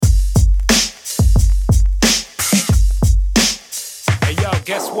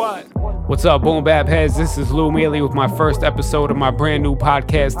What's up, Boom-Bap heads? This is Lou Miele with my first episode of my brand new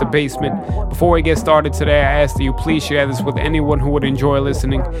podcast, The Basement. Before we get started today, I ask that you please share this with anyone who would enjoy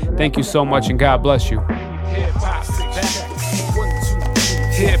listening. Thank you so much, and God bless you. Hip-hop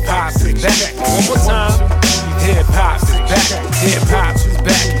is back. One more time. Hip-hop is back. Hip-hop is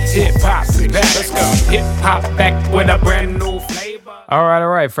back. Hip-hop is back. Let's go. Hip-hop back with a brand new flavor. All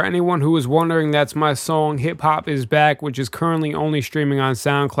right. For anyone who is wondering, that's my song, Hip Hop is Back, which is currently only streaming on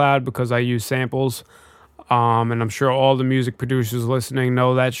SoundCloud because I use samples. And I'm sure all the music producers listening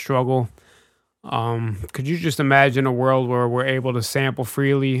know that struggle. Could you just imagine a world where we're able to sample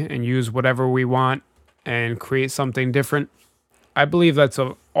freely and use whatever we want and create something different? I believe that's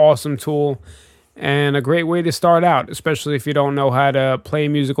an awesome tool and a great way to start out, especially if you don't know how to play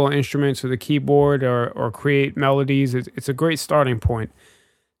musical instruments or the keyboard or create melodies. It's a great starting point.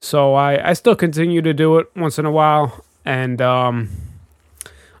 So I still continue to do it once in a while, and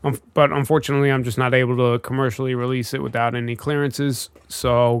but unfortunately I'm just not able to commercially release it without any clearances.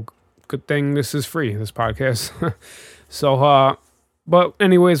 So good thing this is free, this podcast. But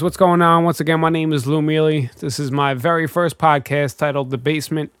anyways, what's going on? Once again, my name is Lou Miele. This is my very first podcast titled The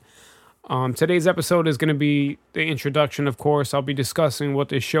Basement. Today's episode is going to be the introduction, of course. I'll be discussing what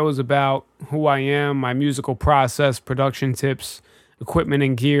this show is about, who I am, my musical process, production tips, equipment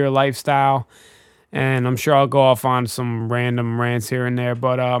and gear, lifestyle, and I'm sure I'll go off on some random rants here and there.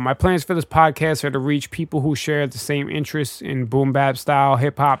 But my plans for this podcast are to reach people who share the same interests in boom-bap style,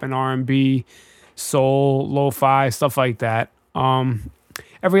 hip-hop and R&B, soul, lo-fi, stuff like that.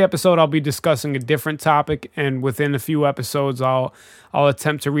 Every episode I'll be discussing a different topic, and within a few episodes I'll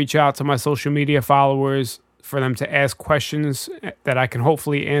attempt to reach out to my social media followers for them to ask questions that I can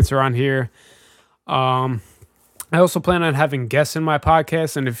hopefully answer on here. I also plan on having guests in my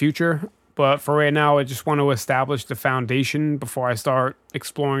podcast in the future, but for right now I just want to establish the foundation before I start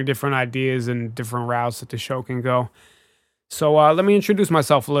exploring different ideas and different routes that the show can go. So let me introduce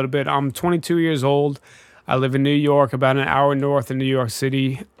myself a little bit. I'm 22 years old. I live in New York, about an hour north of New York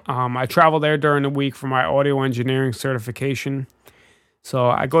City. I travel there during the week for my audio engineering certification. So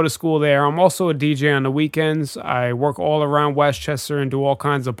I go to school there. I'm also a DJ on the weekends. I work all around Westchester and do all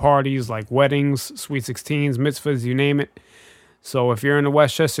kinds of parties like weddings, sweet 16s, mitzvahs, you name it. So if you're in the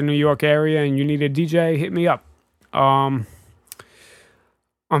Westchester, New York area and you need a DJ, hit me up.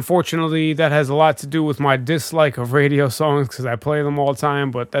 Unfortunately, that has a lot to do with my dislike of radio songs because I play them all the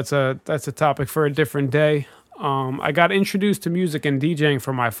time, but that's a topic for a different day. I got introduced to music and DJing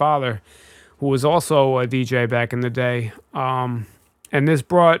from my father, who was also a DJ back in the day. And this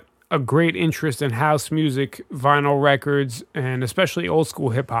brought a great interest in house music, vinyl records, and especially old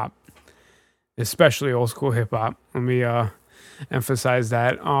school hip hop. Let me emphasize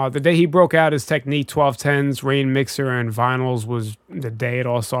that. The day he broke out his Technique 1210s, Rain Mixer, and vinyls was the day it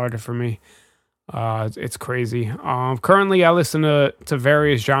all started for me. It's crazy. Currently, I listen to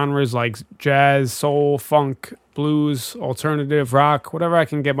various genres like jazz, soul, funk, blues, alternative, rock, whatever I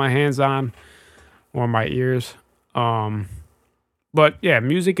can get my hands on or my ears. But yeah,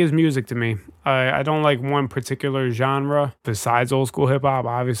 music is music to me. I don't like one particular genre besides old school hip hop,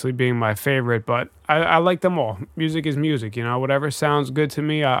 obviously being my favorite, but I like them all. Music is music, whatever sounds good to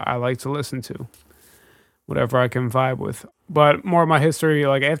me, I like to listen to. Whatever I can vibe with. But more of my history,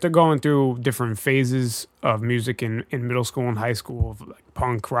 like after going through different phases of music in middle school and high school, like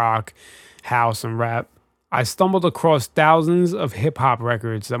punk, rock, house, and rap, I stumbled across thousands of hip-hop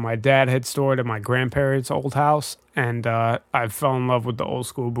records that my dad had stored at my grandparents' old house, and I fell in love with the old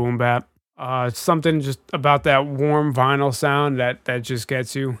school boom-bap. It's something just about that warm vinyl sound that just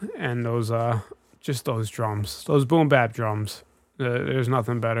gets you, and those drums, those boom-bap drums. There's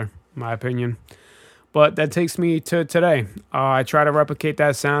nothing better, in my opinion. But that takes me to today. I try to replicate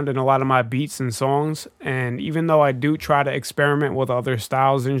that sound in a lot of my beats and songs, and even though I do try to experiment with other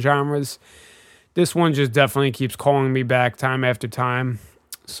styles and genres, this one just definitely keeps calling me back time after time.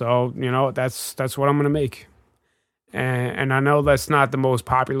 So, that's what I'm going to make. And I know that's not the most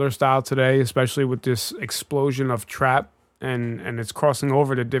popular style today, especially with this explosion of trap, and it's crossing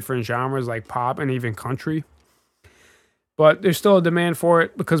over to different genres like pop and even country. But there's still a demand for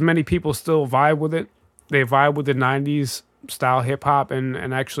it because many people still vibe with it. They vibe with the 90s style hip-hop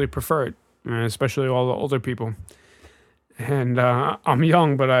and actually prefer it, especially all the older people. And I'm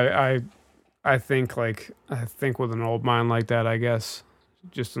young, but I think with an old mind like that, I guess,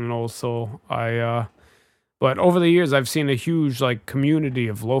 just an old soul. But over the years, I've seen a huge community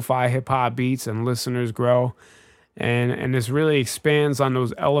of lo-fi hip hop beats and listeners grow, and this really expands on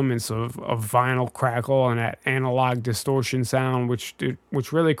those elements of vinyl crackle and that analog distortion sound, which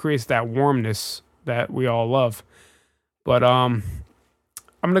really creates that warmness that we all love. But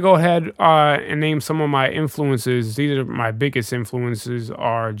I'm going to go ahead and name some of my influences. These are my biggest influences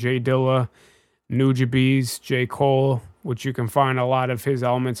are Jay Dilla, Nujabes, J. Cole, which you can find a lot of his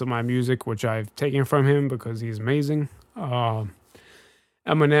elements of my music, which I've taken from him because he's amazing.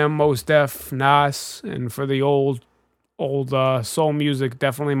 Eminem, Mos Def, Nas, and for the old soul music,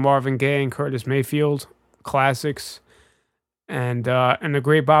 definitely Marvin Gaye and Curtis Mayfield, classics, and the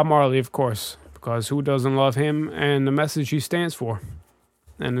great Bob Marley, of course, because who doesn't love him and the message he stands for?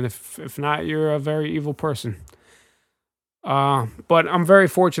 And if not, you're a very evil person. But I'm very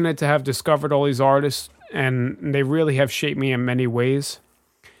fortunate to have discovered all these artists, and they really have shaped me in many ways.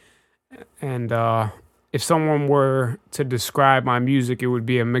 And if someone were to describe my music, it would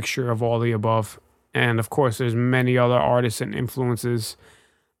be a mixture of all the above. And of course, there's many other artists and influences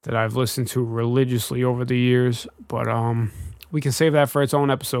that I've listened to religiously over the years. But we can save that for its own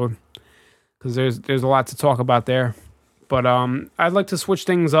episode because there's a lot to talk about there. But I'd like to switch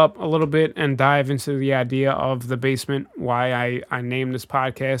things up a little bit and dive into the idea of The Basement, why I named this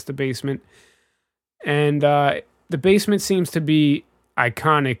podcast The Basement. And The Basement seems to be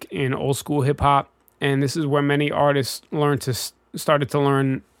iconic in old school hip hop. And this is where many artists started to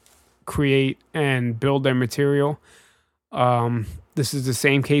learn, create, and build their material. This is the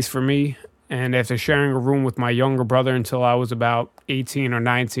same case for me. And after sharing a room with my younger brother until I was about 18 or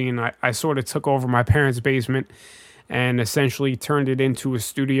 19, I sort of took over my parents' basement and essentially turned it into a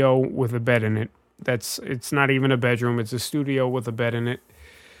studio with a bed in it. It's not even a bedroom, it's a studio with a bed in it.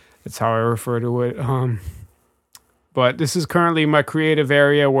 That's how I refer to it. But this is currently my creative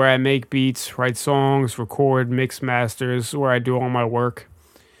area where I make beats, write songs, record, mix masters, where I do all my work.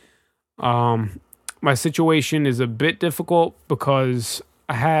 My situation is a bit difficult because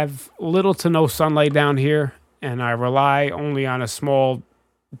I have little to no sunlight down here, and I rely only on a small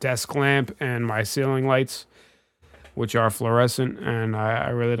desk lamp and my ceiling lights, which are fluorescent, and I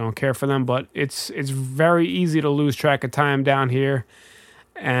really don't care for them. But it's very easy to lose track of time down here,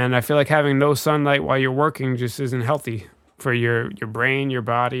 and I feel like having no sunlight while you're working just isn't healthy for your brain, your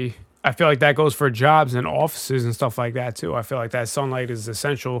body. I feel like that goes for jobs and offices and stuff like that too. I feel like that sunlight is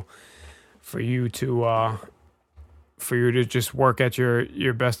essential for you to just work at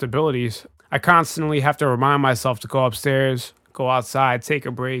your best abilities. I constantly have to remind myself to go upstairs, go outside, take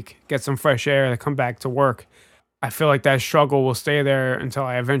a break, get some fresh air, and come back to work. I feel like that struggle will stay there until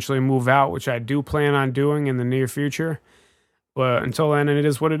I eventually move out, which I do plan on doing in the near future. But until then, it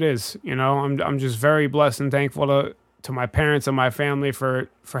is what it is. You know, I'm just very blessed and thankful to my parents and my family for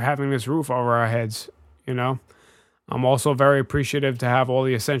having this roof over our heads. You know, I'm also very appreciative to have all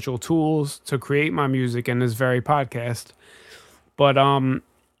the essential tools to create my music in this very podcast. But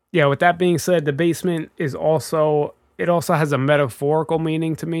yeah, with that being said, The Basement is also has a metaphorical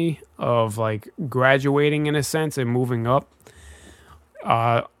meaning to me of like graduating in a sense and moving up.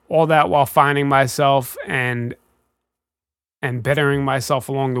 All that while finding myself and bettering myself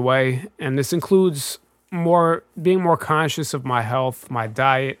along the way. And this includes being more conscious of my health, my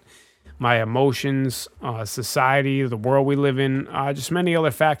diet, my emotions, society, the world we live in, just many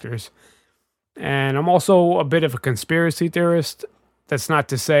other factors. And I'm also a bit of a conspiracy theorist. That's not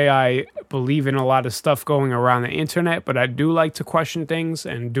to say I believe in a lot of stuff going around the internet, but I do like to question things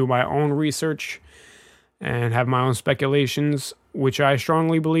and do my own research and have my own speculations, which I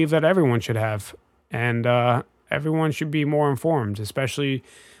strongly believe that everyone should have. And everyone should be more informed, especially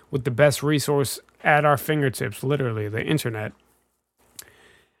with the best resource at our fingertips, literally, the internet.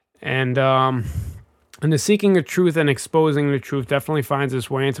 And the seeking of truth and exposing the truth definitely finds its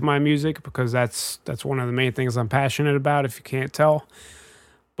way into my music because that's one of the main things I'm passionate about, if you can't tell.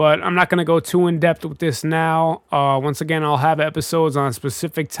 But I'm not going to go too in-depth with this now. Once again, I'll have episodes on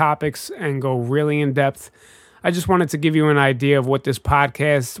specific topics and go really in-depth. I just wanted to give you an idea of what this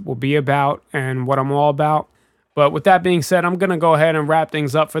podcast will be about and what I'm all about. But with that being said, I'm going to go ahead and wrap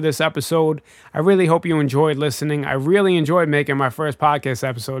things up for this episode. I really hope you enjoyed listening. I really enjoyed making my first podcast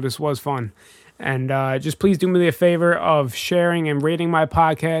episode. This was fun. And just please do me the favor of sharing and rating my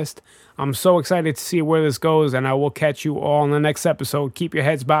podcast. I'm so excited to see where this goes, and I will catch you all in the next episode. Keep your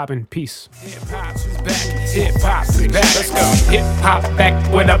heads bobbing. Peace. Hip-hop is back. Hip-hop is back. Let's go. Hip-hop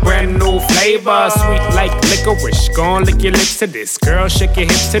back with a brand new flavor. Sweet like licorice. Gon' lick your lips to this. Girl, shake your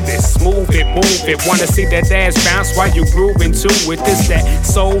hips to this. Move it, move it. Wanna see that ass bounce while you grooving too with this, that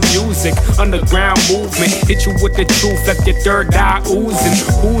soul music. Underground movement. Hit you with the truth, left your third eye oozing.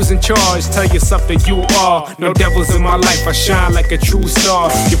 Who's in charge? Tell you something you are. No devils in my life. I shine like a true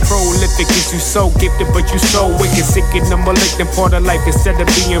star. You're pro prolific is you so gifted, but you so wicked. Sick in the malignant part of life instead of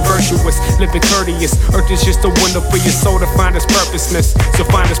being virtuous. Living courteous. Earth is just a window for your soul to find its purposeness. So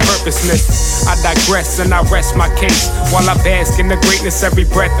find its purposeness. I digress and I rest my case. While I bask in the greatness every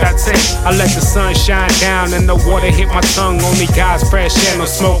breath I take. I let the sun shine down and the water hit my tongue. Only God's fresh air, no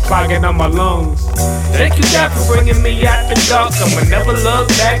smoke clogging on my lungs. Thank you, God, for bringing me out the dark. I'ma never look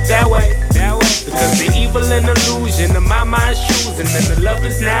back that way. Because the evil and illusion of my mind's choosing, and the love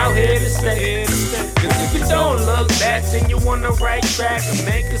is now here to stay. Cause if you don't look back, then you on the right track and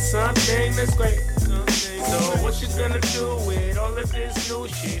make it something that's great. So what you gonna do with all of this new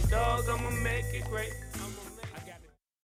shit, dog? I'ma make it great.